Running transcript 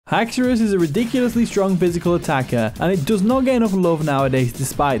Haxorus is a ridiculously strong physical attacker, and it does not get enough love nowadays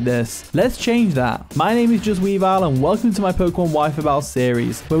despite this. Let's change that. My name is Just Weavile, and welcome to my Pokemon Wi-Fi Battle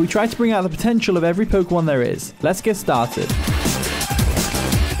series, where we try to bring out the potential of every Pokemon there is. Let's get started.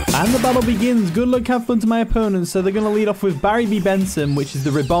 And the battle begins. Good luck, have fun to my opponents. So they're going to lead off with Barry B. Benson, which is the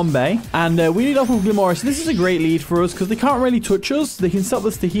Ribombe. And we lead off with Glimmora. So this is a great lead for us because they can't really touch us. They can stop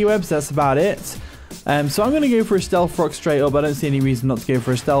the Sticky Webs, that's about it. So I'm going to go for a Stealth Rock straight up. I don't see any reason not to go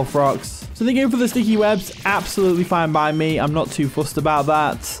for a Stealth Rocks. So they go for the Sticky Webs. Absolutely fine by me. I'm not too fussed about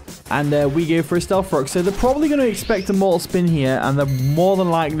that. And we go for a Stealth Rock. So they're probably going to expect a Mortal Spin here. And they're more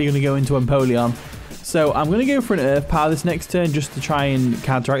than likely going to go into Empoleon. So I'm going to go for an Earth Power this next turn just to try and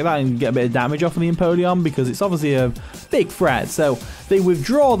counteract that and get a bit of damage off of the Empoleon because it's obviously a big threat. So they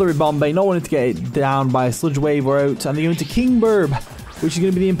withdraw the Ribombe, not wanting to get it down by a Sludge Wave or out. And they go into King Burb, which is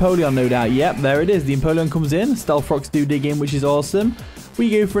going to be the Empoleon, no doubt. Yep, there it is. The Empoleon comes in. Stealth Rocks do dig in, which is awesome. We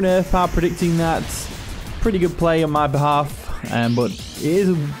go for an Earth Power, predicting that. Pretty good play on my behalf. But it is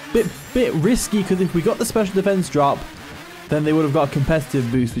a bit risky, because if we got the Special Defense drop, then they would have got a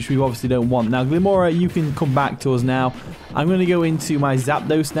competitive boost, which we obviously don't want. Now, Glimmora, you can come back to us now. I'm going to go into my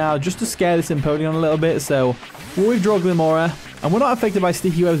Zapdos now, just to scare this Empoleon a little bit. So we'll withdraw Glimmora. And we're not affected by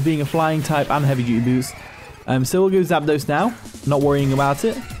Sticky Webs being a flying type and heavy duty boost. So we'll go Zapdos now, not worrying about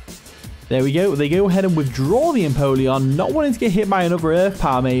it. There we go. They go ahead and withdraw the Empoleon, not wanting to get hit by another Earth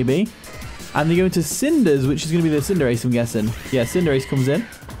Power maybe. And they go into Cinders, which is going to be the Cinderace, I'm guessing. Yeah, Cinderace comes in.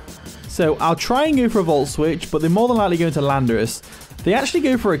 So I'll try and go for a Volt Switch, but they're more than likely going to Landorus. They actually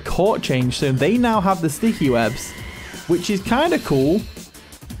go for a Court Change, so they now have the Sticky Webs, which is kind of cool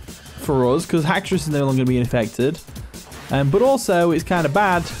for us, because Haxorus is no longer being affected. But also, it's kind of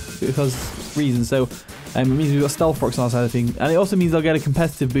bad because reasons. So it means we've got Stealth Rocks on our side of things. And it also means they'll get a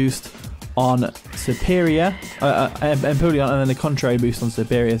competitive boost on Superior, Empoleon, and then a contrary boost on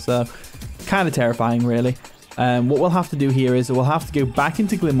Superior. So kind of terrifying, really. What we'll have to do here is we'll have to go back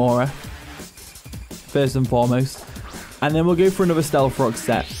into Glimmora, first and foremost. And then we'll go for another Stealth Rock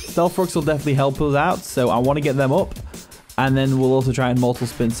set. Stealth Rocks will definitely help us out, so I want to get them up. And then we'll also try and Mortal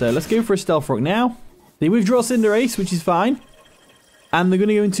Spin. So let's go for a Stealth Rock now. They withdraw Cinderace, which is fine. And they're going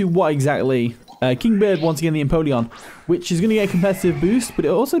to go into what exactly? King Bird, once again, the Empoleon, which is going to get a competitive boost, but it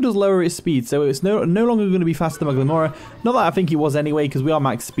also does lower its speed, so it's no longer going to be faster than my Glimmora. Not that I think it was anyway, because we are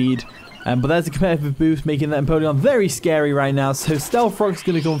max speed. But there's a competitive boost, making that Empoleon very scary right now. So Stealth Rock's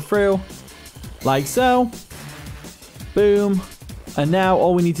going to come through, like so. Boom. And now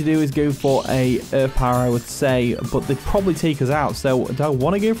all we need to do is go for a Earth Power, I would say, but they probably take us out. So do I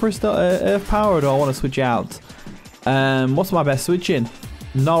want to go for a Earth Power, or do I want to switch out? What's my best switch in?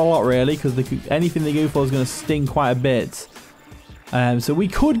 Not a lot, really, because anything they go for is going to sting quite a bit. So we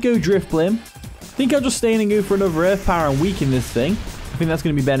could go Drifblim. I think I'll just stay in and go for another Earth Power and weaken this thing. I think that's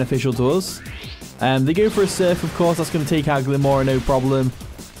going to be beneficial to us. They go for a Surf, of course. That's going to take out Glimmora, no problem.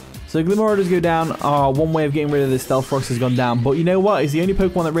 So Glimmora does go down. One way of getting rid of this Stealth Rocks has gone down. But you know what? It's the only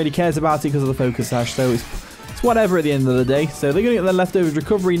Pokemon that really cares about it because of the Focus Sash. So it's whatever at the end of the day. So they're going to get their leftovers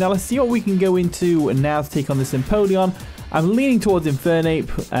recovery. Now let's see what we can go into now to take on this Empoleon. I'm leaning towards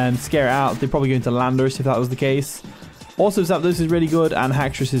Infernape and scare it out. They're probably going to Landorus if that was the case. Also, Zapdos is really good, and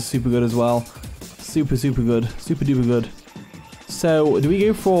Haxorus is super good as well. Super, super good. Super duper good. So, do we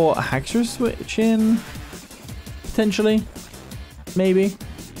go for a Haxorus switch in? Potentially? Maybe?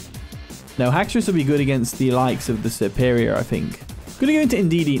 No, Haxorus will be good against the likes of the Superior, I think. I'm going to go into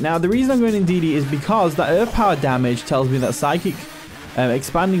Indeedee. Now, the reason I'm going Indeedee is because that Earth Power damage tells me that Psychic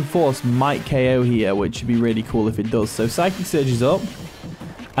Expanding Force might KO here, which would be really cool if it does. So Psychic Surge is up.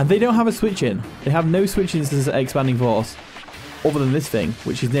 And they don't have a switch in. They have no switch ins to Expanding Force. Other than this thing,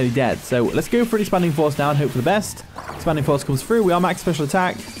 which is nearly dead. So let's go for an Expanding Force now and hope for the best. Expanding Force comes through. We are max special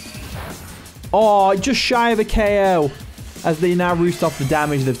attack. Oh, just shy of a KO. As they now roost off the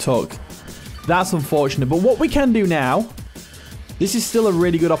damage they've took. That's unfortunate. But what we can do now... This is still a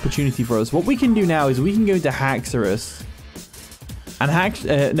really good opportunity for us. What we can do now is we can go into Haxorus.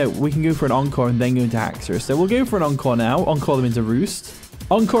 And no, we can go for an Encore and then go into Haxorus. So we'll go for an Encore now. Encore them into Roost.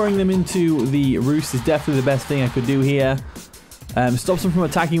 Encoring them into the Roost is definitely the best thing I could do here. Stops them from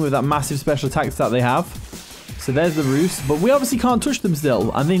attacking with that massive special attack that they have. So there's the Roost. But we obviously can't touch them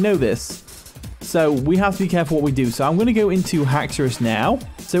still. And they know this. So we have to be careful what we do. So I'm going to go into Haxorus now.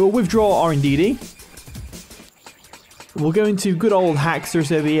 So we'll withdraw our Indeedee. We'll go into good old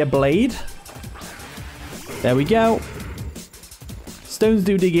Haxorus over here, Blade. There we go. Stones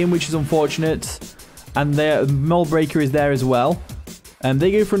do dig in, which is unfortunate. And their Mold Breaker is there as well. And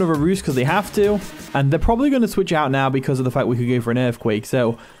they go for another Roost because they have to. And they're probably going to switch out now because of the fact we could go for an Earthquake.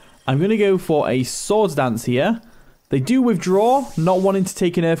 So I'm going to go for a Swords Dance here. They do withdraw, not wanting to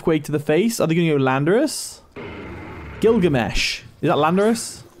take an earthquake to the face. Are they going to go Landorus? Gilgamesh. Is that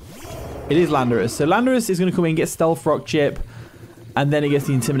Landorus? It is Landorus. So Landorus is going to come in, get Stealth Rock Chip, and then it gets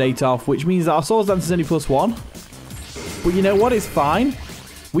the Intimidate off, which means that our Swords Dance is only +1. But you know what? It's fine.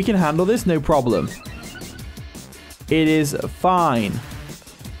 We can handle this, no problem. It is fine.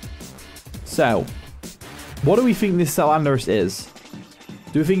 So, what do we think this Landorus is?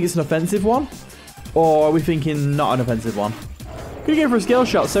 Do we think it's an offensive one? Or are we thinking not an offensive one? Gonna go for a Scale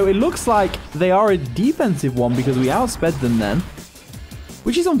Shot. So it looks like they are a defensive one because we outsped them then.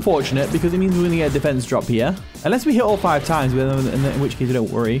 Which is unfortunate because it means we're gonna get a defense drop here. Unless we hit all 5 times, in which case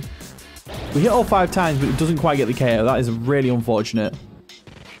don't worry. We hit all 5 times, but it doesn't quite get the KO. That is really unfortunate.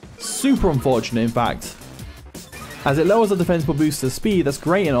 Super unfortunate, in fact. As it lowers the defense but boosts the speed, that's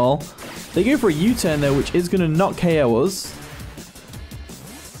great and all. They go for a U-turn though, which is gonna not KO us.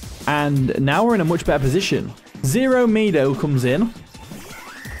 And now we're in a much better position. Zero Mado comes in,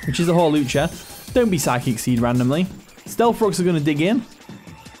 which is a Horlucha. Don't be Psychic Seed randomly. Stealth Rocks are going to dig in.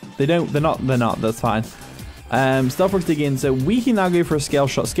 They're not, that's fine. Stealth Rocks dig in, so we can now go for a Scale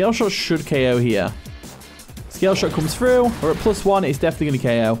Shot. Scale Shot should KO here. Scale Shot comes through. We're at +1, it's definitely going to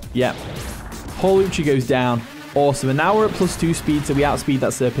KO. Yep. Horlucha goes down. Awesome, and now we're at +2 speed, so we outspeed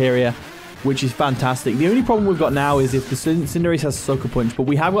that Serperior, which is fantastic. The only problem we've got now is if the Cinderace has Sucker Punch, but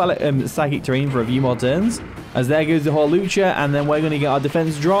we have got Psychic Terrain for a few more turns. As there goes the Horlucha, and then we're going to get our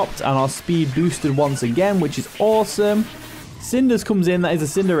defense dropped and our speed boosted once again, which is awesome. Cinders comes in, that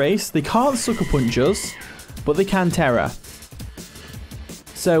is a Cinderace. They can't Sucker Punch us, but they can Terra.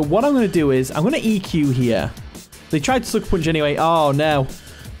 So what I'm going to do is, I'm going to EQ here. They tried to Sucker Punch anyway. Oh no.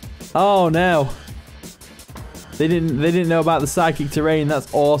 Oh no. They didn't know about the Psychic Terrain.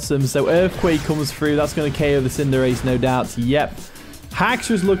 That's awesome. So Earthquake comes through. That's going to KO the Cinderace, no doubt. Yep.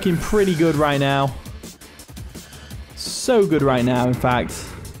 Haxorus looking pretty good right now. So good right now, in fact.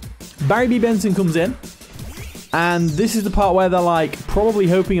 Barry B. Benson comes in. And this is the part where they're like probably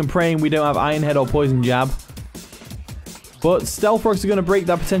hoping and praying we don't have Iron Head or Poison Jab. But Stealth Rocks are going to break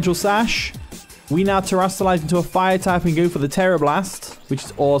that potential sash. We now Terrastallize into a Fire type and go for the Terra Blast, which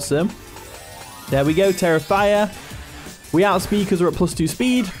is awesome. There we go, Terra Fire. We outspeed because we're at +2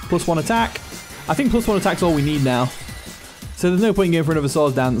 speed, +1 attack. I think +1 attack's all we need now. So there's no point in going for another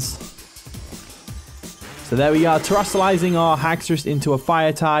Swords Dance. So there we are, Terrastalizing our Haxorus into a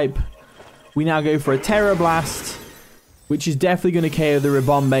Fire type. We now go for a Terra Blast, which is definitely going to KO the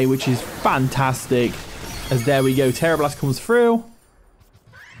Ribombe, which is fantastic. As there we go, Terra Blast comes through.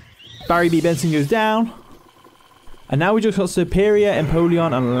 Barry B. Benson goes down. And now we just got Serperior,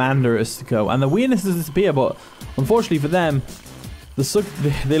 Empoleon, and Landorus to go. And the weirdness has disappeared, but unfortunately for them,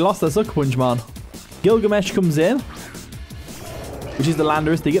 they lost their Sucker Punch, man. Gilgamesh comes in, which is the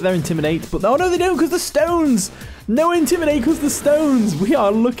Landorus. They get their Intimidate, but oh no, they don't because the stones! No Intimidate because the stones! We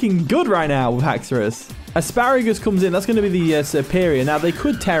are looking good right now with Haxorus. Asparagus comes in. That's going to be the Serperior. Now, they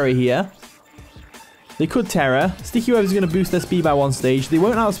could Terra here. They could Terra. Sticky Web is going to boost their speed by 1 stage. They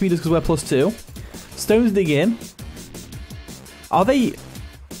won't outspeed us because we're +2. Stones dig in. Are they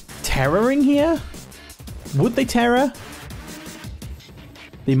Terroring here? Would they Terra?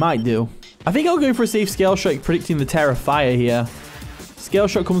 They might do. I think I'll go for a safe Scale Shot, predicting the Terra Fire here. Scale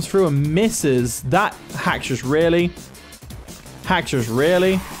Shot comes through and misses. That Haxorus, really? Haxorus,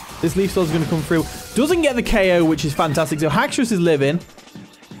 really? This Leaf Sword is going to come through. Doesn't get the KO, which is fantastic. So Haxorus is living.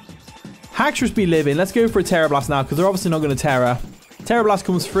 Haxorus be living. Let's go for a Terra Blast now, because they're obviously not going to Terra. Terra Blast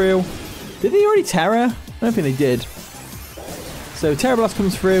comes through. Did they already Terra? I don't think they did. So Terra Blast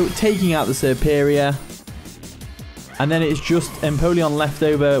comes through, taking out the Serperior. And then it's just Empoleon left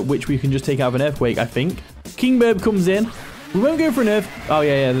over, which we can just take out of an Earthquake, I think. King Burb comes in. We won't go for an Earth... Oh,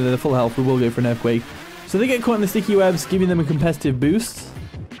 yeah, they're full health. We will go for an Earthquake. So they get caught in the Sticky Webs, giving them a competitive boost.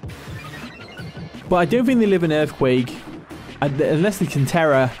 But I don't think they live in Earthquake. Unless they can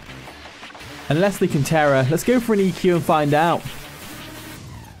Terra. Unless they can Terra. Let's go for an EQ and find out.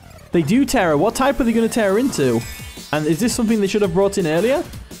 They do Terra. What type are they going to Terra into? And is this something they should have brought in earlier?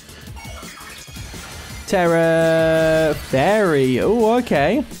 Terra Fairy. Oh,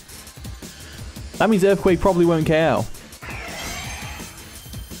 okay. That means Earthquake probably won't KO.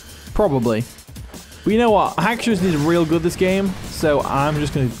 Probably. But you know what? Haxorus is real good this game, so I'm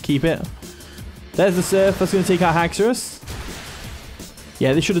just going to keep it. There's the Surf. That's going to take out Haxorus.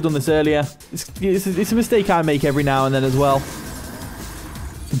 Yeah, they should have done this earlier. It's a mistake I make every now and then as well.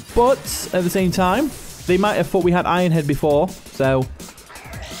 But at the same time, they might have thought we had Iron Head before, so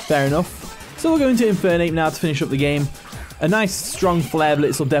fair enough. So we're going to Infernape now to finish up the game. A nice strong Flare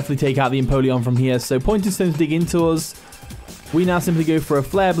Blitz will definitely take out the Empoleon from here. So Pointing Stones dig into us. We now simply go for a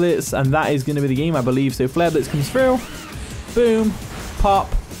Flare Blitz, and that is going to be the game, I believe. So Flare Blitz comes through. Boom. Pop.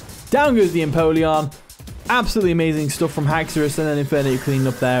 Down goes the Empoleon. Absolutely amazing stuff from Haxorus, and then Infernape cleaning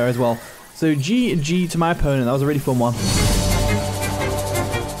up there as well. So G to my opponent. That was a really fun one.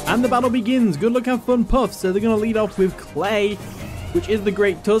 And the battle begins. Good luck, have fun, Puff. So they're going to lead off with Clay, which is the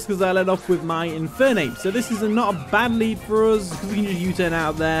Great Tusk, as I led off with my Infernape. So this is not a bad lead for us, because we can just U-turn out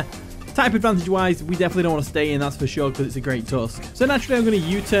of there. Type advantage wise, we definitely don't want to stay in, that's for sure, because it's a Great Tusk. So naturally I'm going to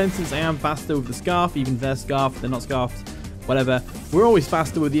U-turn since I am faster with the Scarf, even if they're Scarfed, they're not Scarfed, whatever. We're always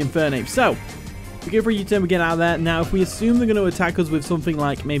faster with the Infernape. So we go for a U-turn, we get out of there. Now if we assume they're going to attack us with something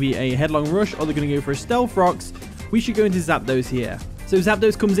like maybe a Headlong Rush, or they're going to go for a Stealth Rocks, we should go into Zapdos here. So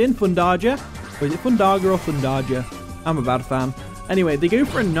Zapdos comes in, Fundarja, or is it Fundarga or Fundarja? I'm a bad fan. Anyway, they go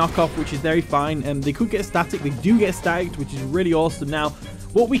for a knockoff, which is very fine, and they could get static. They do get stacked, which is really awesome. Now,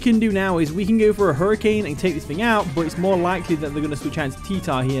 what we can do now is we can go for a Hurricane and take this thing out, but it's more likely that they're going to switch out into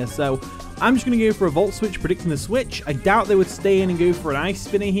T-Tar here. So I'm just going to go for a Volt Switch, predicting the switch. I doubt they would stay in and go for an Ice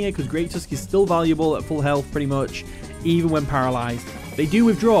Spinner here, because Great Tusk is still valuable at full health pretty much, even when paralyzed. They do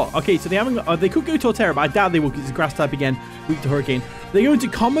withdraw. Okay, so they haven't got, they could go Torterra, but I doubt they will, because it's a Grass type again, weak to Hurricane. They go into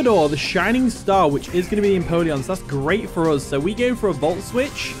Commodore, the Shining Star, which is going to be the Empoleon, so that's great for us. So we go for a Volt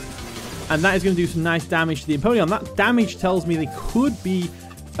Switch, and that is going to do some nice damage to the Empoleon. That damage tells me they could be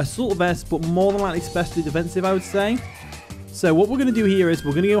Assault Vest, but more than likely especially defensive, I would say. So what we're going to do here is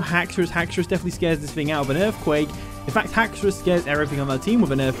we're going to go Haxorus. Haxorus definitely scares this thing out of an Earthquake. In fact, Haxorus scares everything on their team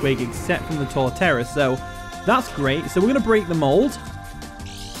with an Earthquake except from the Torterra, so that's great. So we're going to break the mold.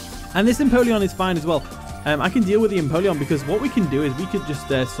 And this Empoleon is fine as well. I can deal with the Empoleon, because what we can do is we could just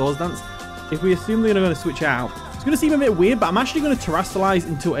Swords Dance. If we assume they're going to switch out, it's going to seem a bit weird, but I'm actually going to Terrastallize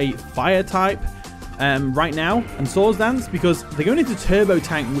into a Fire type right now and Swords Dance, because they're going into Turbo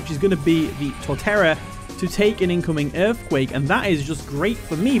Tank, which is going to be the Torterra to take an incoming Earthquake, and that is just great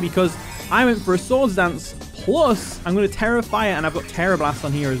for me because I went for a Swords Dance, plus I'm going to Terra Fire, and I've got Terra Blast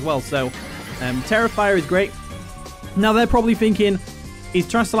on here as well, so Terra Fire is great. Now they're probably thinking, is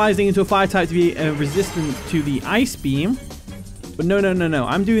Terastallizing into a Fire type to be resistant to the Ice Beam? But no, no, no, no.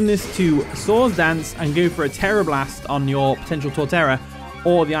 I'm doing this to Swords Dance and go for a Terra Blast on your potential Torterra,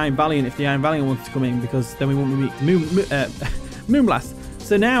 or the Iron Valiant if the Iron Valiant wants to come in, because then we won't be Moonblast.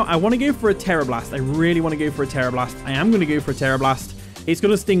 So now I want to go for a Terra Blast. I really want to go for a Terra Blast. I am going to go for a Terra Blast. It's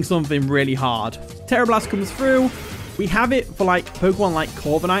going to sting something really hard. Terra Blast comes through. We have it for like Pokemon like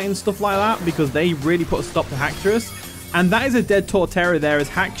Corviknight and stuff like that, because they really put a stop to Haxorus. And that is a dead Torterra there, as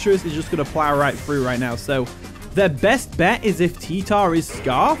Haxorus is just going to plow right through right now. So their best bet is if T-Tar is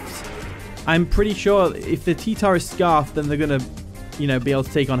Scarfed. I'm pretty sure if the T-Tar is Scarfed, then they're going to, you know, be able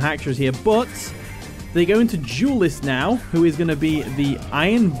to take on Haxorus here. But they go into Duelist now, who is going to be the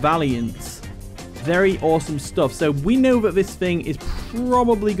Iron Valiant. Very awesome stuff. So we know that this thing is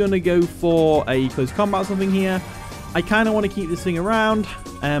probably going to go for a close combat or something here. I kind of want to keep this thing around.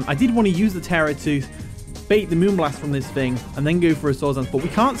 I did want to use the Terra to bait the Moonblast from this thing and then go for a Swords Dance, but we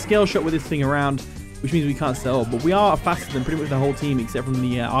can't Scale Shot with this thing around, which means we can't set up. But we are faster than pretty much the whole team except from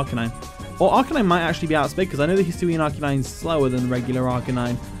the Arcanine. Or Arcanine might actually be outsped, because I know the Hisuian Arcanine is slower than regular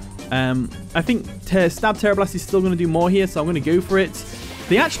Arcanine. I think Stab Terra Blast is still going to do more here, so I'm going to go for it.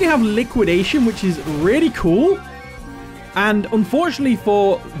 They actually have Liquidation, which is really cool. And unfortunately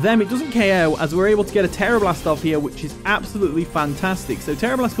for them, it doesn't KO, as we're able to get a Terra Blast off here, which is absolutely fantastic. So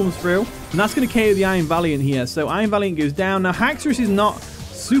Terra Blast comes through, and that's going to KO the Iron Valiant here. So Iron Valiant goes down. Now Haxorus is not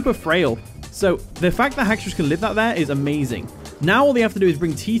super frail, so the fact that Haxorus can live that there is amazing. Now all they have to do is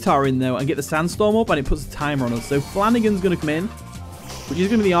bring T-Tar in, though, and get the Sandstorm up, and it puts a timer on us. So Flanagan's going to come in, which is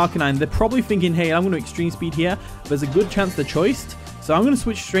going to be the Arcanine. They're probably thinking, hey, I'm going to Extreme Speed here. There's a good chance they're choiced. So I'm going to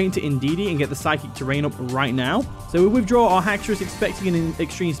switch straight into Indeedee and get the Psychic Terrain up right now. So we withdraw our Haxorus, expecting an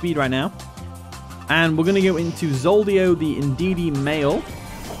Extreme Speed right now. And we're going to go into Zoldio, the Indeedee male.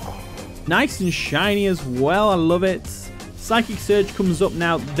 Nice and shiny as well. I love it. Psychic Surge comes up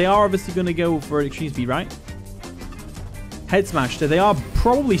now. They are obviously going to go for an Extreme Speed, right? Head Smash. So they are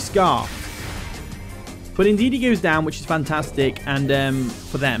probably Scarfed. But Indeedee goes down, which is fantastic, and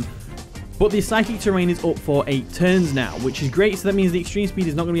for them. But the Psychic Terrain is up for 8 turns now, which is great. So that means the Extreme Speed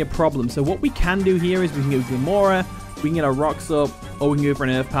is not going to be a problem. So what we can do here is we can go Glimora, we can get our Rocks up, or we can go for an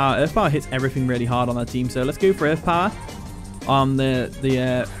Earth Power. Earth Power hits everything really hard on that team. So let's go for Earth Power on the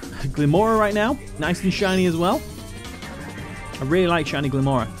Glimora right now. Nice and shiny as well. I really like shiny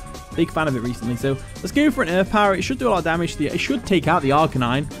Glimora. Big fan of it recently. So let's go for an Earth Power. It should do a lot of damage. It should take out the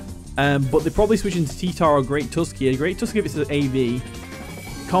Arcanine. But they probably switch into T-Tar or Great Tusk here. Great Tusk if it's an AV.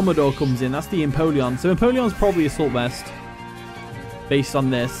 Commodore comes in. That's the Empoleon. So Empoleon's probably Assault Vest based on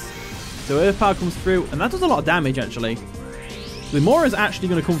this. So Earth Power comes through, and that does a lot of damage, actually. Glimora is actually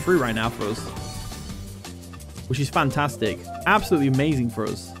going to come through right now for us, which is fantastic. Absolutely amazing for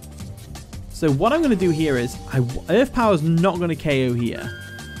us. So what I'm going to do here is, Earth Power is not going to KO here.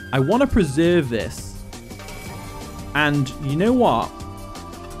 I want to preserve this. And you know what?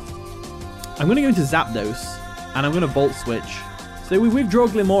 I'm going to go into Zapdos, and I'm going to Volt Switch. So we withdraw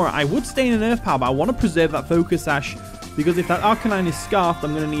Glimora. I would stay in an Earth Power, but I want to preserve that Focus Sash, because if that Arcanine is Scarfed,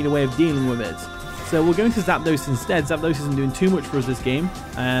 I'm going to need a way of dealing with it. So we'll go into Zapdos instead. Zapdos isn't doing too much for us this game.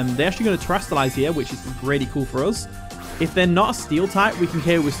 They're actually going to Terastallize here, which is really cool for us. If they're not a Steel type, we can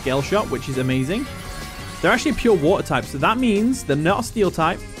KO with Scale Shot, which is amazing. They're actually a pure Water type, so that means they're not a Steel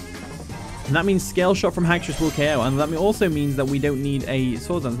type. And that means Scale Shot from Haxorus will KO. And that also means that we don't need a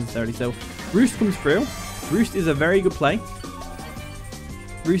Sword Dance necessarily. So Roost comes through. Roost is a very good play.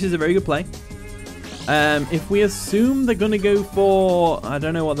 Roost is a very good play. If we assume they're going to go for... I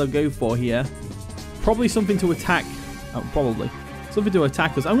don't know what they'll go for here. Probably something to attack. Oh, probably. Something to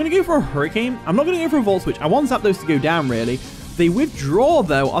attack us. I'm going to go for a Hurricane. I'm not going to go for a Volt Switch. I want Zapdos to go down, really. They withdraw,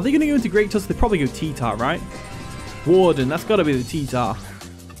 though. Are they going to go into Great Tusk? They probably go T-Tar, right? Warden. That's got to be the T-Tar.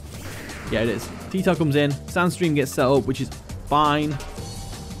 Yeah, it is. T-Tar comes in. Sandstream gets set up, which is fine.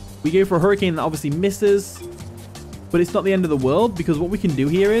 We go for a Hurricane that obviously misses. But it's not the end of the world, because what we can do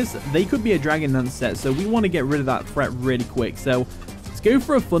here is they could be a Dragon Dance set. So we want to get rid of that threat really quick. So let's go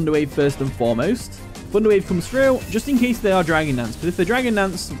for a Thunder Wave first and foremost. Thunder Wave comes through, just in case they are Dragon Dance. Because if they're Dragon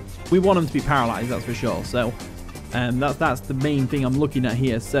Dance, we want them to be paralyzed, that's for sure. So that's the main thing I'm looking at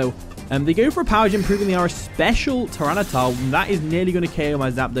here. So they go for a Power Gem, proving they are a special Tyranitar. That is nearly going to KO my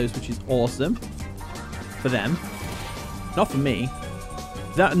Zapdos, which is awesome for them. Not for me.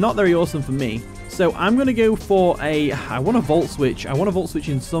 Not very awesome for me. So I'm going to go for a... I want a Volt Switch. I want a Volt Switch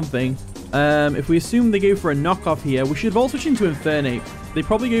in something. If we assume they go for a knockoff here, we should Volt Switch into Infernape. They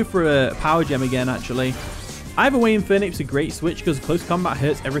probably go for a Power Gem again, actually. Either way, Infernape's a great switch because close combat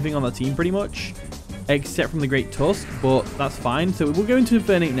hurts everything on the team pretty much, except from the Great Tusk, but that's fine. So we'll go into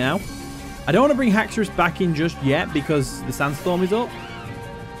Infernape now. I don't want to bring Haxorus back in just yet because the Sandstorm is up.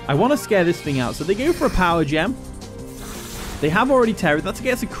 I want to scare this thing out. So they go for a Power Gem. They have already Terra. That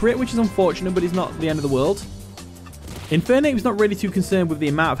gets a crit, which is unfortunate, but it's not the end of the world. Infernape's not really too concerned with the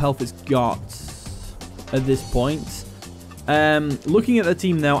amount of health it's got at this point. Looking at the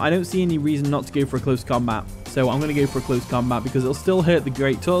team now, I don't see any reason not to go for a close combat. So I'm going to go for a close combat because it'll still hurt the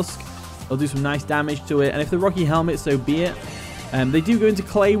Great Tusk. It'll do some nice damage to it. And if the Rocky Helmet, so be it. They do go into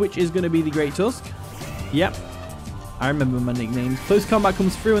Clay, which is going to be the Great Tusk. Yep. I remember my nicknames. Close combat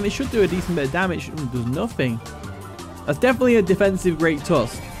comes through and they should do a decent bit of damage. Does nothing. That's definitely a defensive Great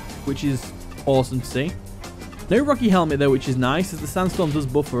Tusk, which is awesome to see. No Rocky Helmet though, which is nice, as the Sandstorm does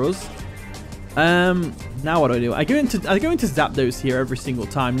buffer us. Now what do? I go into Zapdos here every single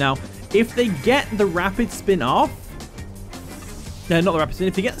time. Now, if they get the Rapid Spin off, no, not the Rapid Spin.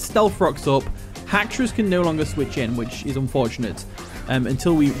 If they get Stealth Rocks up, Haxorus can no longer switch in, which is unfortunate.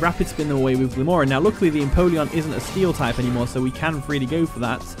 Until we Rapid Spin them away with Glimora. Now, luckily the Empoleon isn't a Steel type anymore, so we can freely go for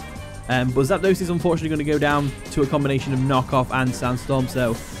that. But Zapdos is unfortunately going to go down to a combination of Knockoff and Sandstorm,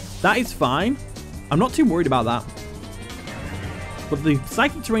 so that is fine. I'm not too worried about that. But the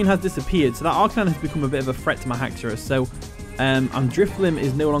Psychic Terrain has disappeared, so that Arcanine has become a bit of a threat to my Haxorus. So Drifloon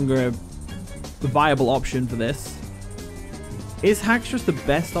is no longer a viable option for this. Is Haxorus the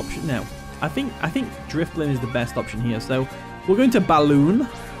best option? No. I think Drifloon is the best option here. So we'll go into Balloon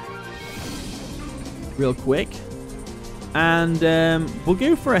real quick. And we'll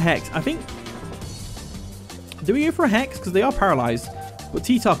go for a Hex. I think... Do we go for a Hex? Because they are paralyzed. But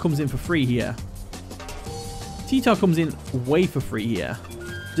T-Tar comes in for free here. T-Tar comes in way for free here.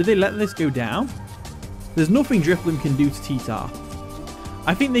 Did they let this go down? There's nothing Drifloon can do to T-Tar.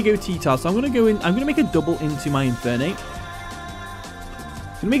 I think they go T-Tar, so I'm going to go in. I'm going to make a double into my Infernape.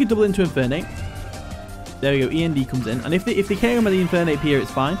 I'm going to make a double into Infernape. There we go. END comes in. And if they KO with the Infernape here,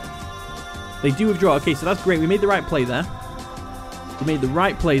 it's fine. They do withdraw. Okay, so that's great. We made the right play there. We made the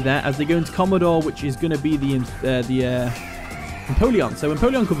right play there as they go into Commodore, which is going to be the Empoleon. So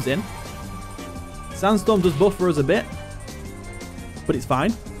Empoleon comes in. Sandstorm does buffer us a bit, but it's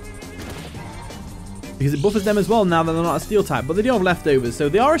fine because it buffers them as well now that they're not a Steel type, but they do have leftovers, so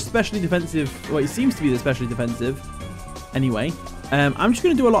they are especially defensive. Well, it seems to be especially defensive anyway. I'm just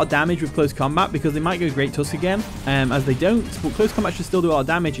going to do a lot of damage with close combat because they might go Great Tusk again, as they don't, but close combat should still do a lot of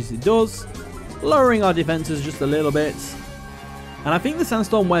damage as it does, lowering our defenses just a little bit. And I think the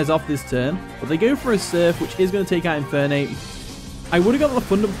Sandstorm wears off this turn, but they go for a Surf, which is going to take out Infernape. I would have got the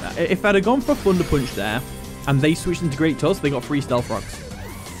Thunder... If I'd have gone for a Thunder Punch there, and they switched into Great Tusk, they got 3 Stealth Rocks.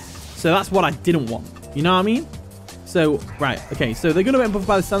 So that's what I didn't want. You know what I mean? So, right. Okay, so they're going to get buffed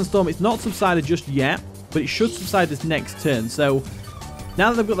by the Sandstorm. It's not subsided just yet. but it should subside this next turn. So now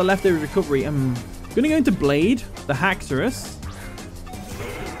that they've got the leftover recovery, I'm going to go into Blade, the Haxorus.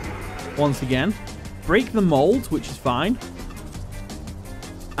 Once again. Break the mold, which is fine.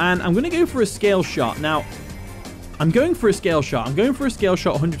 And I'm going to go for a scale shot. Now, I'm going for a scale shot. I'm going for a scale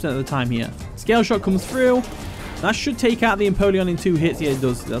shot 100% of the time here. Scale shot comes through. That should take out the Empoleon in 2 hits. Yeah, it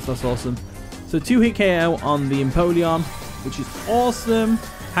does. That's awesome. So 2-hit KO on the Empoleon, which is awesome.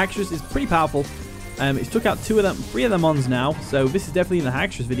 Haxorus is pretty powerful. It's took out 3 of them Mons now. So this is definitely in the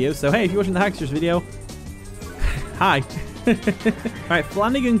Haxorus video. So hey, if you're watching the Haxorus video, hi. Alright,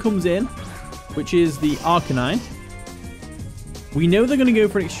 Flanagan comes in, which is the Arcanine. We know they're going to go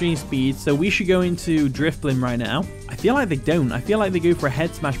for an extreme speed, so we should go into Drifblim right now. I feel like they don't. I feel like they go for a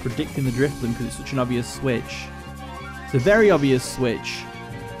head smash predicting the Drifblim because it's such an obvious switch. It's a very obvious switch.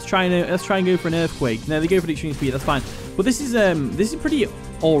 Let's try and go for an Earthquake. No, they go for the extreme speed. That's fine. But this is pretty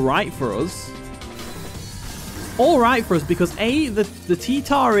all right for us. All right for us because the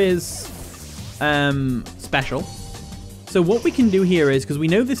T-Tar is special. So what we can do here is, because we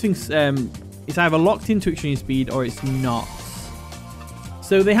know this thing's it's either locked into extreme speed or it's not.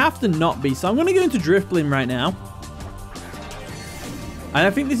 So they have to not be. So I'm going to go into Drifblim right now. And I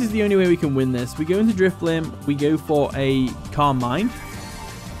think this is the only way we can win this. We go into Drifblim. We go for a Calm Mind.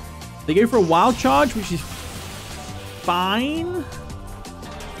 They go for a Wild Charge, which is fine.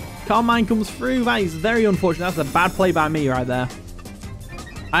 Calm Mind comes through. That is very unfortunate. That's a bad play by me right there.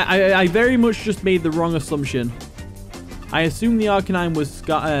 I very much just made the wrong assumption. I assume the Arcanine was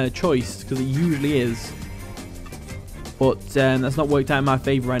choice, because it usually is. But that's not worked out in my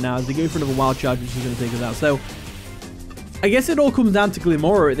favor right now, as they go for another Wild Charge, which is going to take us out. So, I guess it all comes down to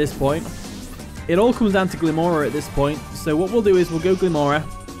Glimora at this point. It all comes down to Glimora at this point. So what we'll do is we'll go Glimora.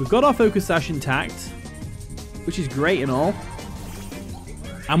 We've got our Focus Sash intact, which is great and all.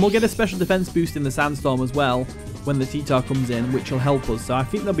 And we'll get a special defense boost in the Sandstorm as well when the T-Tar comes in, which will help us. So I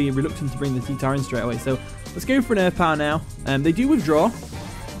think they'll be reluctant to bring the T-Tar in straight away. So let's go for an Earth Power now. They do withdraw.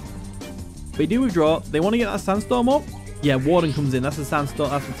 They do withdraw. They want to get that Sandstorm up. Yeah, Warden comes in. That's the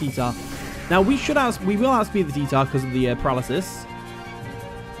Sandstorm. That's the T-Tar. Now we will outspeed the T-Tar because of the paralysis,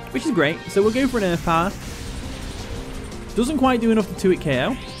 which is great. So we'll go for an Earth Power. Doesn't quite do enough to 2-hit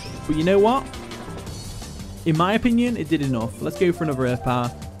KO, but you know what? In my opinion, it did enough. Let's go for another Earth Power.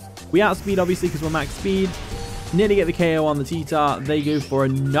 We outspeed obviously because we're max speed. Nearly get the KO on the T-Tar. They go for a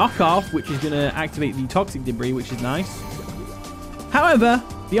knockoff, which is going to activate the Toxic Debris, which is nice. However,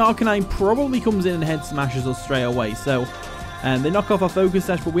 the Arcanine probably comes in and head smashes us straight away. So, they knock off our Focus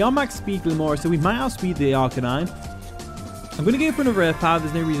Sash, but we are max speed Glimora, so we might outspeed the Arcanine. I'm going to go for another Earth Power.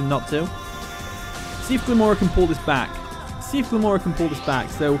 There's no reason not to. See if Glimora can pull this back.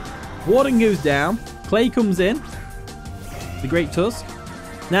 So, Warden goes down. Clay comes in. The Great Tusk.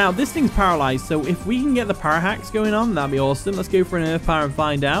 Now, this thing's paralyzed, so if we can get the Parahax going on, that'd be awesome. Let's go for an Earth Power and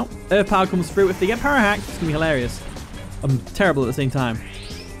find out. Earth Power comes through. If they get Parahax, it's going to be hilarious. I'm terrible at the same time.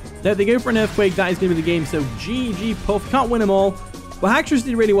 No, they go for an Earthquake. That is going to be the game. So, GG Puff. Can't win them all. Well, Haxorus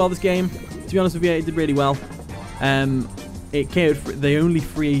did really well this game. To be honest with you, it did really well. It KO'd. The only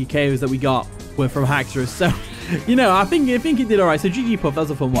 3 KOs that we got were from Haxorus. So, you know, I think it did alright. So, GG Puff. That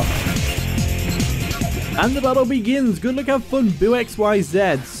was a fun one. And the battle begins. Good luck, have fun. Boo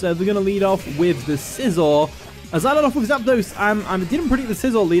XYZ. So, they're going to lead off with the Scizor. As I led off with Zapdos, I didn't predict the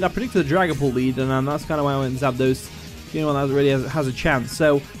Scizor lead. I predicted the Dragapult lead. And that's kind of why I went with Zapdos. You know, that really has a chance.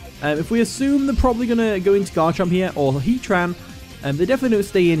 So, if we assume they're probably going to go into Garchomp here or Heatran, they definitely don't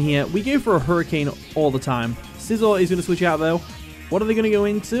stay in here. We go for a Hurricane all the time. Scizor is going to switch out though. What are they going to go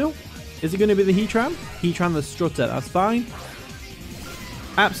into? Is it going to be the Heatran? Heatran the Strutter. That's fine.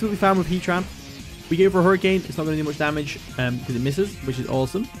 Absolutely fine with Heatran. We go for a Hurricane. It's not going to do much damage because it misses, which is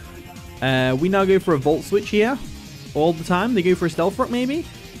awesome. We now go for a Volt Switch here all the time. They go for a Stealth Rock maybe.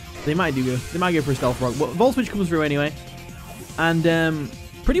 They might go for a Stealth Rock. But Volt Switch comes through anyway. And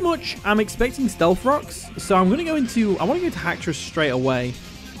pretty much I'm expecting Stealth Rocks. So I want to go into Haxorus straight away.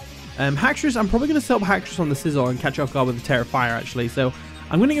 Haxorus, I'm probably going to set up Haxorus on the Scizor and catch off guard with the Terra Fire actually. So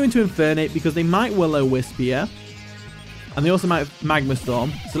I'm going to go into Infernape because they might Will-O-Wisp here. And they also might Magma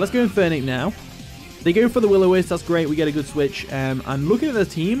Storm. So let's go Infernape now. They go for the Will-O-Wisp. That's great. We get a good switch. And looking at the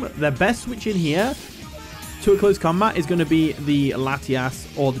team, their best switch in here to a close combat is going to be the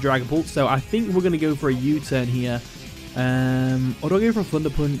Latias or the Dragapult. So I think we're going to go for a U-turn here. Or do I go for a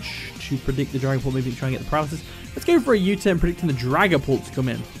Thunder Punch to predict the Dragapult, maybe to try and get the paralysis? Let's go for a U-turn predicting the Dragapult to come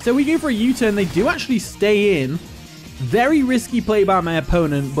in. So we go for a U-turn. They do actually stay in. Very risky play by my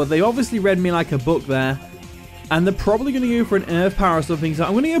opponent, but they obviously read me like a book there. And they're probably going to go for an Earth Power or something. So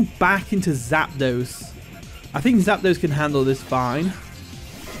I'm going to go back into Zapdos. I think Zapdos can handle this fine.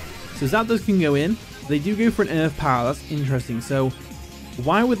 So Zapdos can go in. they do go for an Earth Power. That's interesting. So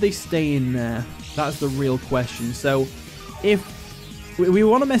why would they stay in there? That's the real question. So if we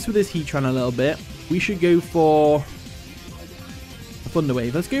want to mess with this Heatran a little bit, we should go for a Thunder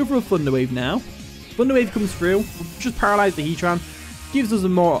Wave. Let's go for a Thunder Wave now. Thunder Wave comes through, just paralyze the Heatran, gives us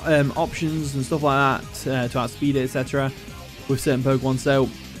more options and stuff like that to outspeed it, etc. with certain Pokemon. So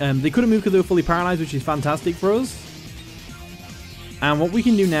they couldn't move because they were fully paralyzed, which is fantastic for us. And what we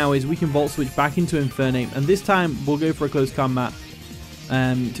can do now is we can Volt Switch back into Infernape, and this time we'll go for a close combat,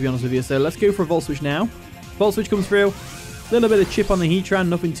 to be honest with you. So let's go for a Volt Switch now. Volt Switch comes through, a little bit of chip on the Heatran,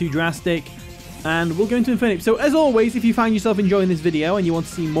 nothing too drastic, and we'll go into Infernape. So as always, if you find yourself enjoying this video and you want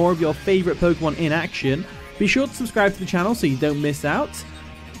to see more of your favorite Pokemon in action, be sure to subscribe to the channel so you don't miss out.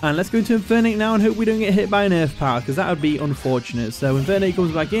 And let's go into Infernape now and hope we don't get hit by an Earth Power, because that would be unfortunate. So Infernape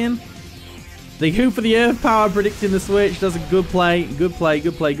comes back in. They go for the Earth Power, predicting the switch. That's a good play. Good play,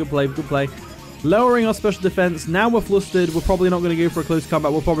 good play, good play, good play. Lowering our special defense. Now we're flustered. We're probably not going to go for a close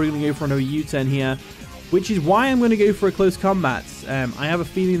combat. We're probably going to go for another U-turn here, which is why I'm going to go for a close combat. I have a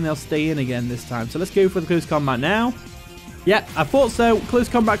feeling they'll stay in again this time. So let's go for the close combat now. Yeah, I thought so. Close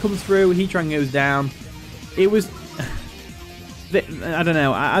combat comes through. Heatran goes down. It was... I don't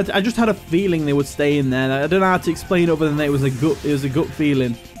know. I just had a feeling they would stay in there. I don't know how to explain it other than that it was a gut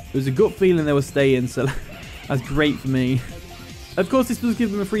feeling. It was a gut feeling they were staying, so that's great for me. Of course, this does give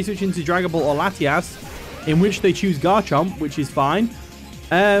them a free switch into Dragon Ball or Latias, in which they choose Garchomp, which is fine.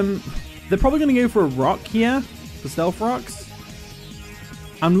 They're probably going to go for a Rock here, for Stealth Rocks.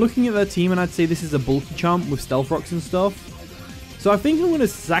 I'm looking at their team, and I'd say this is a bulky Chomp with Stealth Rocks and stuff. So I think I'm going to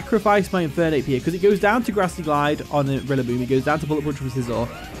sacrifice my Infernape here, because it goes down to Grassy Glide on a Rillaboom. It goes down to Bullet Punch with Scizor.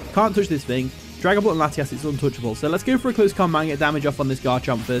 Can't touch this thing. Dragon Ball and Latias, it's untouchable. So let's go for a close combat and get damage off on this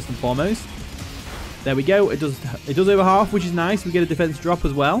Garchomp first and foremost. There we go. It does over half, which is nice. We get a defense drop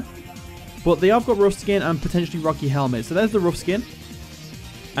as well. But they have got Rough Skin and potentially Rocky Helmet. So there's the Rough Skin.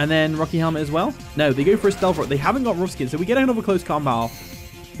 And then Rocky Helmet as well. No, they go for a Stealth Rock. They haven't got Rough Skin. So we get another close combat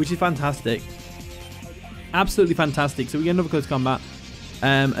off, which is fantastic. Absolutely fantastic. So we get another close combat.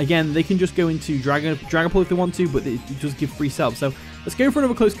 Again, they can just go into Dragon Pull if they want to, but it does give free setup. So let's go for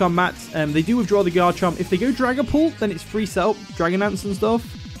another close combat. They do withdraw the Garchomp. If they go Dragon Pull, then it's free setup, Dragon Dance and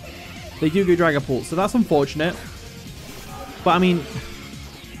stuff. They do go Dragon Pull, so that's unfortunate. But I mean,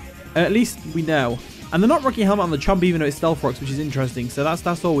 at least we know. And they're not Rocky Helmet on the Chomp, even though it's Stealth Rocks, which is interesting. So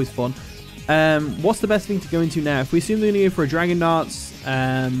that's always fun. What's the best thing to go into now? If we assume they're going to go for a Dragon Darts,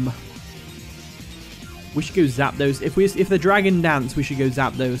 we should go Zapdos. If they're Dragon Dance, we should go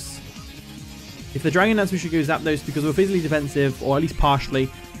Zapdos. If they're Dragon Dance, we should go Zapdos because we're physically defensive, or at least partially.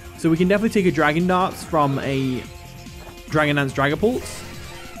 So we can definitely take a Dragon Darts from a Dragon Dance Dragapult.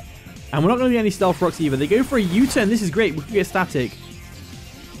 And we're not going to get any Stealth Rocks either. They go for a U-turn. This is great. We could get Static.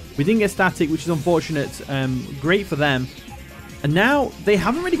 We didn't get Static, which is unfortunate. Great for them. And now they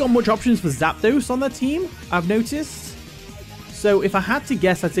haven't really got much options for Zapdos on their team, I've noticed. So if I had to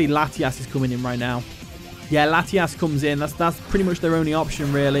guess, I'd say Latias is coming in right now. Yeah, Latias comes in. That's pretty much their only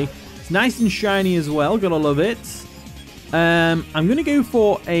option, really. It's nice and shiny as well. Gotta love it. I'm going to go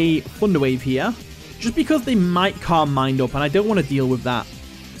for a Thunder Wave here, just because they might Calm Mind up, and I don't want to deal with that.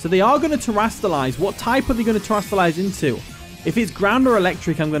 So they are going to Terrastallize. What type are they going to Terrastallize into? If it's Ground or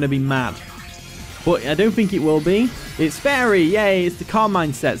Electric, I'm going to be mad. But I don't think it will be. It's Fairy. Yay, it's the Calm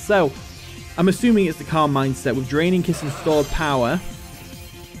Mind set. So I'm assuming it's the Calm Mind set with Draining Kiss and Stored Power.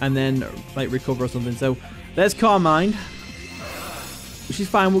 And then, like, Recover or something. So there's Calm Mind, which is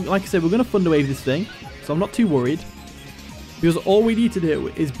fine. Like I said, we're going to Thunder Wave this thing. So I'm not too worried. Because all we need to do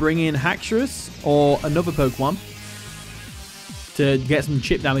is bring in Haxorus or another Pokemon to get some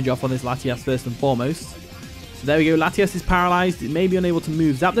chip damage off on this Latias first and foremost. So there we go. Latias is paralyzed. It may be unable to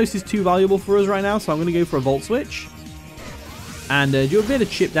move. Zapdos is too valuable for us right now, so I'm going to go for a Volt Switch. And do a bit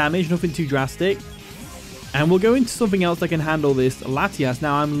of chip damage, nothing too drastic. And we'll go into something else that can handle this Latias.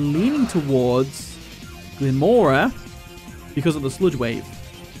 Now, I'm leaning towards Glimmora because of the Sludge Wave.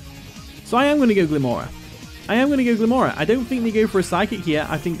 So I am going to go Glimmora. I don't think they go for a Psychic here.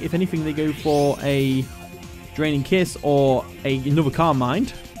 I think, if anything, they go for a Draining Kiss or another Calm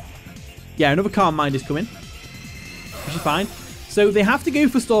Mind. Yeah, another Calm Mind is coming, which is fine. So they have to go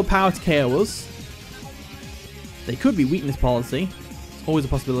for Stored Power to KO us. They could be Weakness Policy. It's always a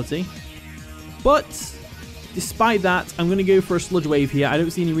possibility. But despite that, I'm going to go for a Sludge Wave here. I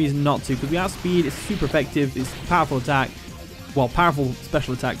don't see any reason not to, because we outspeed. It's super effective. It's a powerful attack. Well, powerful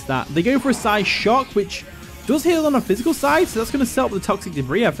special attack stat. They go for a Psy Shock, which does heal on a physical side, so that's going to set up the Toxic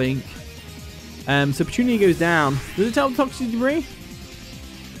Debris, I think. So Opportunity goes down. Does it help Toxic Debris?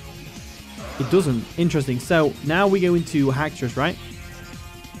 It doesn't. Interesting. So now we go into Haxorus, right?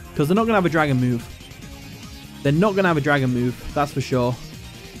 Because they're not going to have a Dragon move. They're not going to have a dragon move, that's for sure.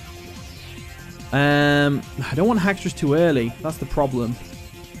 I don't want Haxorus too early. That's the problem.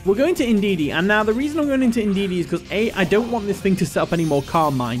 We're going to Indeedee, and now the reason I'm going into Indeedee is because A, I don't want this thing to set up any more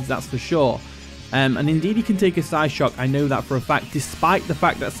Calm Minds, that's for sure. And Indeedee can take a Psy Shock, I know that for a fact, despite the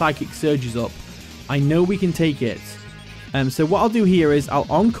fact that Psychic Surge is up. I know we can take it. So what I'll do here is I'll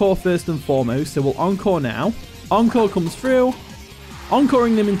Encore first and foremost, so we'll Encore now. Encore comes through,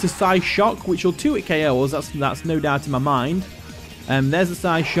 Encoring them into Psy Shock, which will 2-hit KO us, that's no doubt in my mind. There's the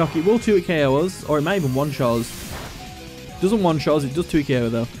Psy Shock, it will 2-hit KO us, or it might even one-shot us. Doesn't one-shot us, it does 2-hit KO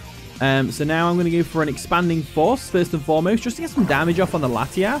though. So now I'm going to go for an Expanding Force, first and foremost, just to get some damage off on the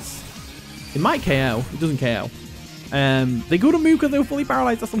Latias. It might KO, it doesn't KO. They go to move because they were fully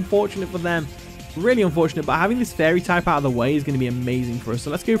paralyzed, that's unfortunate for them. Really unfortunate, but having this Fairy type out of the way is going to be amazing for us.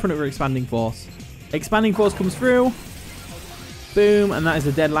 So let's go for another Expanding Force. Expanding Force comes through. Boom, and that is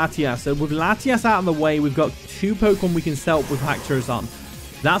a dead Latias. So with Latias out of the way, we've got 2 Pokemon we can sell with Haxorus on.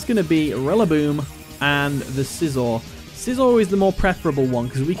 That's going to be Rillaboom and the Scizor. Scizor is the more preferable one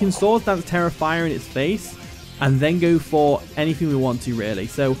because we can Swords Dance Terra Fire in its face and then go for anything we want to, really.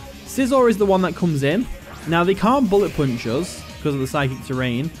 So Scizor is the one that comes in. Now, they can't Bullet Punch us because of the Psychic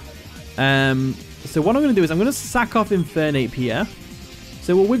Terrain. So what I'm going to do is I'm going to sack off Infernape here.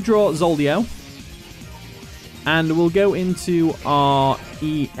 So we'll withdraw Zoldio. And we'll go into our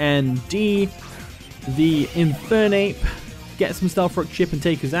END, the Infernape, get some Stealth Rock Chip and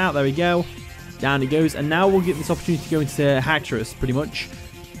take us out. There we go. Down it goes. And now we'll get this opportunity to go into Haxorus, pretty much,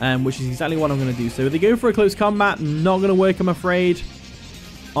 which is exactly what I'm going to do. So they go for a close combat. Not going to work, I'm afraid,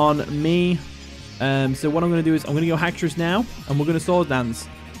 on me. So what I'm going to do is I'm going to go Haxorus now, and we're going to Swords Dance.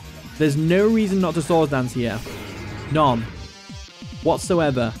 There's no reason not to Swords Dance here. None.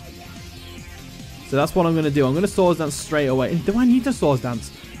 Whatsoever. So that's what I'm going to do. I'm going to Swords Dance straight away. And do I need to Swords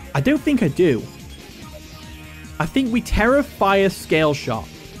Dance? I don't think I do. I think we Terra Fire Scale Shot.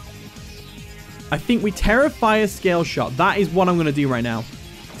 I think we Terra Fire Scale Shot. That is what I'm going to do right now.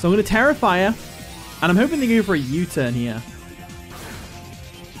 So I'm going to Terra Fire. And I'm hoping they go for a U-turn here.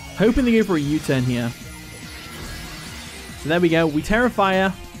 Hoping they go for a U-turn here. So there we go. We Terra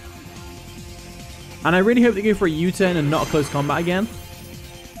Fire. And I really hope they go for a U-turn and not a close combat again.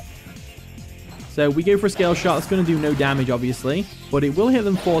 So we go for a Scale Shot. That's going to do no damage, obviously. But it will hit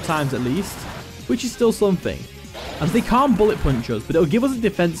them 4 times at least, which is still something. And they can't Bullet Punch us, but it'll give us a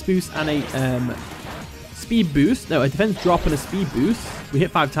defense boost and a speed boost. No, a defense drop and a speed boost. We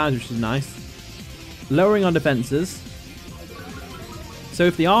hit 5 times, which is nice. Lowering our defenses. So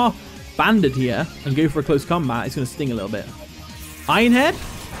if they are banded here and go for a close combat, it's going to sting a little bit. Iron Head?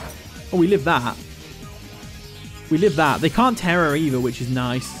 Oh, we live that. We live that. They can't Terror either, which is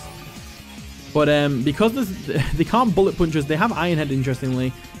nice. But because they can't Bullet Punch us, they have Iron Head,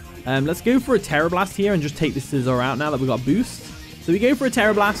 interestingly. Let's go for a Terra Blast here and just take the Scizor out now that we've got Boost. So we go for a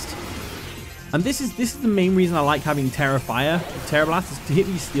Terra Blast. And this is the main reason I like having Terra Fire. Terra Blast is to hit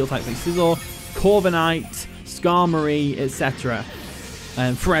these Steel types like Scizor, Corviknight, Skarmory, etc.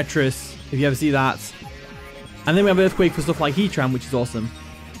 Forretress, if you ever see that. And then we have Earthquake for stuff like Heatran, which is awesome.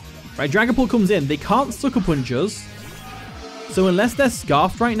 Right, Dragapult comes in. They can't Sucker Punch us. So unless they're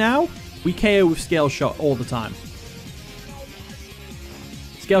Scarfed right now, we KO with Scale Shot all the time.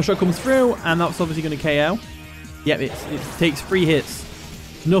 Scale Shot comes through, and that's obviously going to KO. Yep, it takes 3 hits.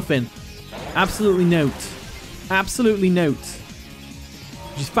 Nothing. Absolutely note. Absolutely note.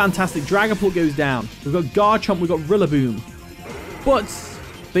 Which is fantastic. Dragapult goes down. We've got Garchomp, we've got Rillaboom. But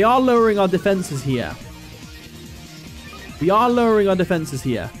they are lowering our defenses here. We are lowering our defenses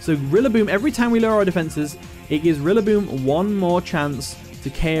here. So Rillaboom, every time we lower our defenses, it gives Rillaboom 1 more chance to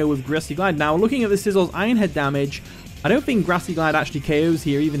KO with Grassy Glide. Now, looking at the Scizor's Iron Head damage, I don't think Grassy Glide actually KOs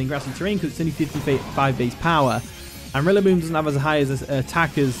here, even in Grassy Terrain, because it's only 55 base power. And Rillaboom doesn't have as high as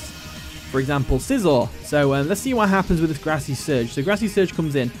attack as, for example, Scizor. So let's see what happens with this Grassy Surge. So Grassy Surge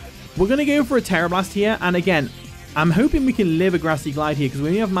comes in. We're going to go for a Terra Blast here. And again, I'm hoping we can live a Grassy Glide here, because we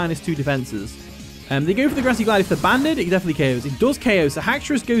only have -2 defenses. They go for the Grassy Glide. If they're banded, it definitely KOs. It does KO, so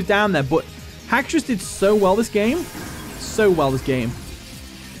Haxorus goes down there. But Haxorus did so well this game. So well this game.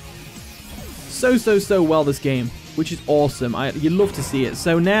 So well this game, which is awesome. You love to see it.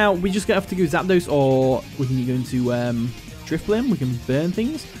 So now we just have to go Zapdos, or we can go into Drifblim. We can burn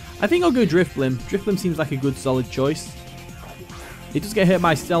things. I think I'll go Drifblim. Drifblim seems like a good solid choice. It does get hit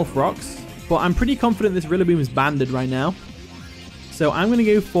by Stealth Rocks, but I'm pretty confident this Rillaboom is banded right now. So I'm going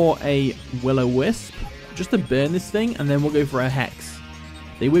to go for a Will-O-Wisp just to burn this thing, and then we'll go for a Hex.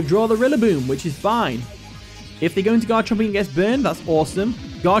 They withdraw the Rillaboom, which is fine. If they go into Garchomp and it gets burned, that's awesome.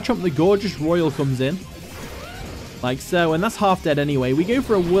 Garchomp the Gorgeous Royal comes in. Like so, and that's half dead anyway. We go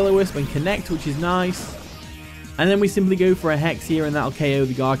for a Will-O-Wisp and Connect, which is nice. And then we simply go for a Hex here, and that'll KO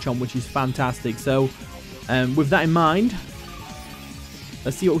the Garchomp, which is fantastic. So, with that in mind,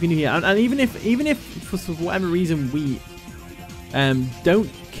 let's see what we can do here. And even if for whatever reason we don't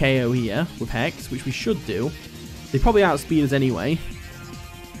KO here with Hex, which we should do, they probably outspeed us anyway.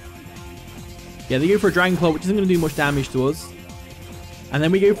 Yeah, they go for a Dragon Claw, which isn't going to do much damage to us. And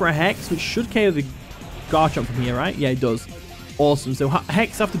then we go for a Hex, which should KO the Garchomp from here, right? Yeah, it does. Awesome. So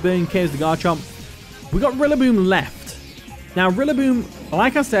Hex after burning KOs the Garchomp. We got Rillaboom left. Now, Rillaboom,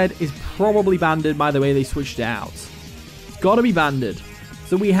 like I said, is probably banded by the way they switched it out. It's got to be banded.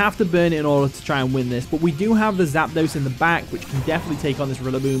 So we have to burn it in order to try and win this. But we do have the Zapdos in the back, which can definitely take on this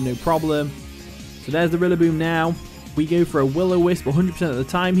Rillaboom, no problem. So there's the Rillaboom now. We go for a Will-O-Wisp 100% of the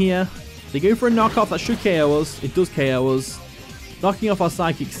time here. They go for a knockoff that should KO us. It does KO us, knocking off our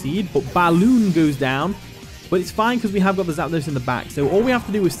Psychic Seed. But Balloon goes down. But it's fine because we have got the Zapdos in the back. So all we have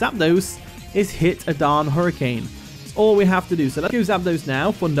to do with Zapdos is hit a darn Hurricane. That's all we have to do. So let's go Zapdos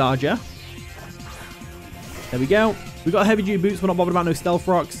now. Fundarja. There we go. We got Heavy Duty Boots. We're not bothered about no Stealth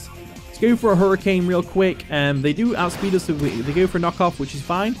Rocks. Let's go for a Hurricane real quick. They do outspeed us, so they go for a knockoff, which is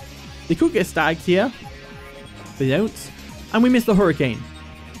fine. They could get stacked here. They don't. And we miss the Hurricane,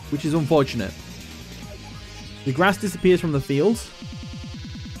 which is unfortunate. The grass disappears from the field.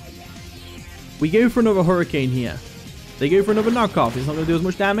 We go for another Hurricane here. They go for another knockoff. It's not going to do as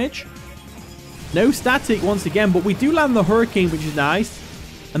much damage. No static once again, but we do land the Hurricane, which is nice.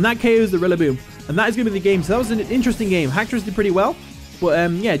 And that KOs the Rillaboom. And that is going to be the game. So that was an interesting game. Haxorus did pretty well.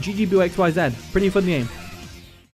 But yeah, GG Boo XYZ. Pretty fun game.